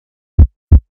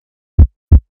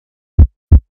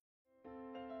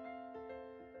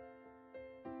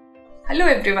Hello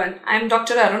everyone, I am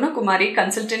Dr.Aruna Kumari,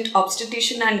 consultant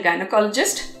obstetrician and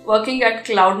gynecologist working at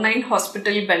Cloudnine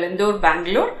Hospital, Bellandur,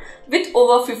 Bangalore with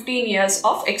over 15 years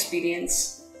of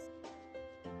experience.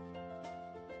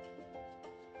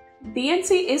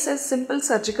 DNC is a simple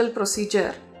surgical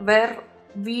procedure where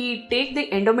we take the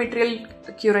endometrial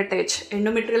curettage,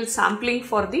 endometrial sampling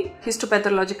for the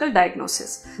histopathological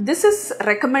diagnosis. This is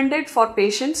recommended for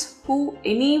patients who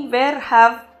anywhere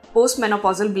have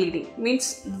postmenopausal bleeding,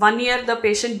 means 1 year the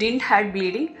patient didn't had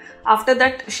bleeding, after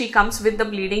that she comes with the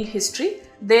bleeding history,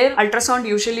 their ultrasound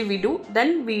usually we do,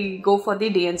 then we go for the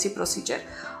DNC procedure.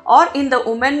 Or in the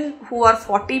women who are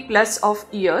 40 plus of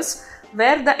years,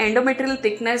 where the endometrial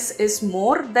thickness is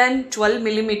more than 12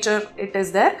 millimeter it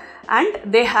is there, and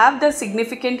they have the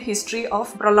significant history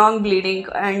of prolonged bleeding,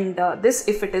 and this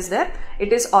if it is there,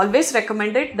 it is always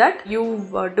recommended that you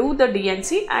do the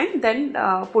DNC and then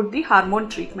put the hormone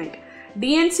treatment.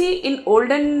 DNC in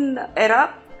olden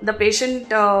era, the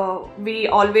patient we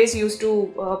always used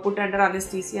to put under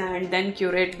anesthesia and then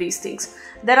curate these things.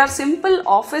 There are simple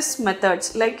office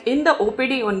methods, like in the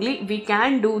OPD only we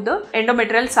can do the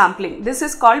endometrial sampling. This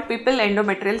is called people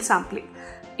endometrial sampling.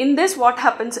 In this, what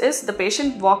happens is the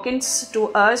patient walk-ins to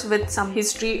us with some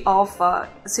history of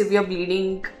severe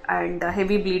bleeding and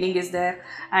heavy bleeding is there,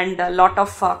 and a lot of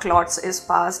clots is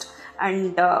passed,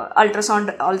 and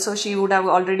ultrasound also she would have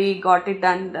already got it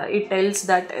done. It tells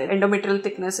that endometrial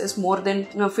thickness is more than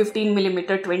 15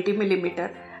 millimeter, 20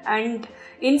 millimeter. And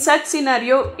in such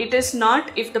scenario, it is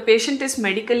not, if the patient is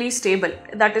medically stable,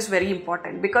 that is very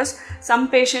important, because some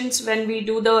patients when we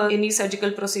do any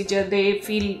surgical procedure, they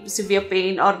feel severe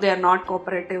pain or they are not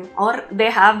cooperative, or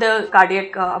they have the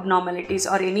cardiac abnormalities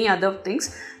or any other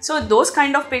things. So those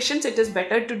kind of patients, it is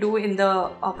better to do in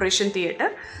the operation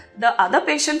theatre. The other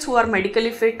patients who are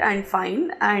medically fit and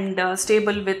fine and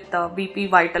stable with BP,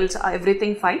 vitals,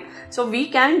 everything fine. So we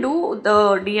can do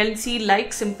the DNC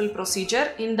like simple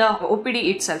procedure in the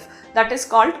OPD itself. That is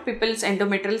called People's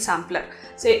endometrial sampler.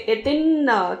 Say a thin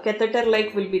catheter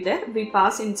like will be there. We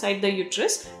pass inside the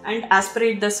uterus and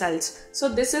aspirate the cells. So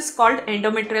this is called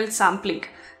endometrial sampling.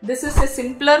 This is a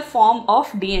simpler form of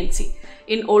DNC.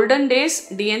 In olden days,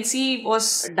 DNC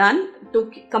was done to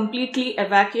completely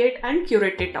evacuate and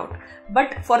curate it out.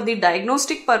 But for the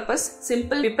diagnostic purpose,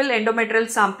 simple people endometrial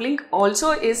sampling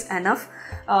also is enough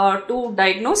to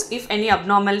diagnose if any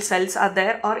abnormal cells are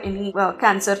there or any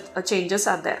cancer changes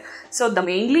are there. So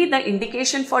mainly the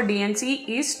indication for DNC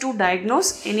is to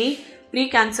diagnose any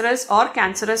precancerous or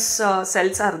cancerous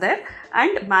cells are there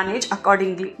and manage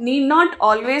accordingly. Need not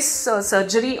always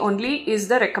surgery only is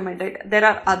the recommended. There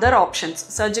are other options.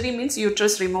 Surgery means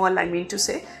uterus removal, I mean to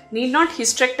say. Need not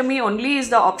hysterectomy only is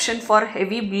the option for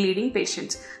heavy bleeding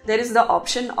patients. There is the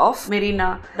option of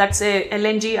Marina, that's a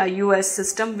LNG IUS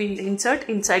system we insert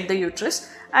inside the uterus,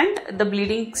 and the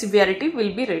bleeding severity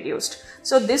will be reduced.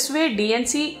 So this way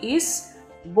DNC is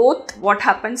both. What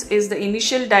happens is the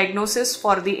initial diagnosis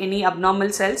for any abnormal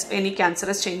cells, any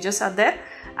cancerous changes are there,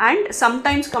 and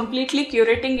sometimes completely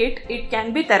curating it, it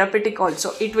can be therapeutic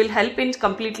also. It will help in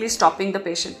completely stopping the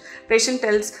patient. Patient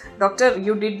tells, doctor,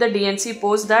 you did the DNC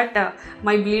post that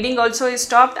my bleeding also is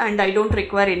stopped and I don't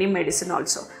require any medicine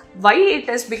also. Why it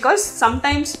is? Because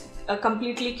sometimes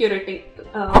completely curating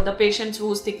the patients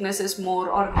whose thickness is more,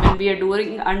 or when we are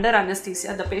doing under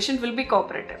anesthesia, the patient will be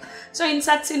cooperative. So in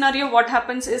such scenario, what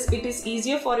happens is it is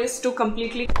easier for us to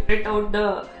completely curate out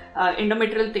the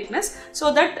endometrial thickness,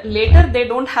 so that later they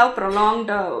don't have prolonged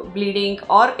bleeding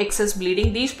or excess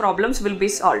bleeding. These problems will be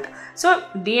solved. So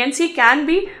DNC can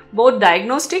be both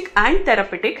diagnostic and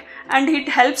therapeutic, and it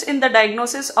helps in the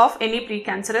diagnosis of any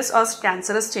precancerous or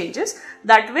cancerous changes.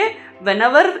 That way,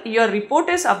 whenever your report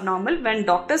is abnormal, when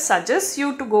doctor suggests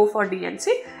you to go for DNC,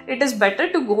 it is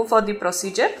better to go for the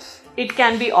procedure. It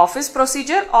can be office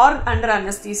procedure or under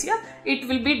anesthesia. It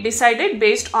will be decided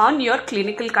based on your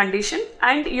clinical condition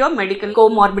and your medical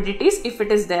comorbidities, if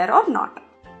it is there or not.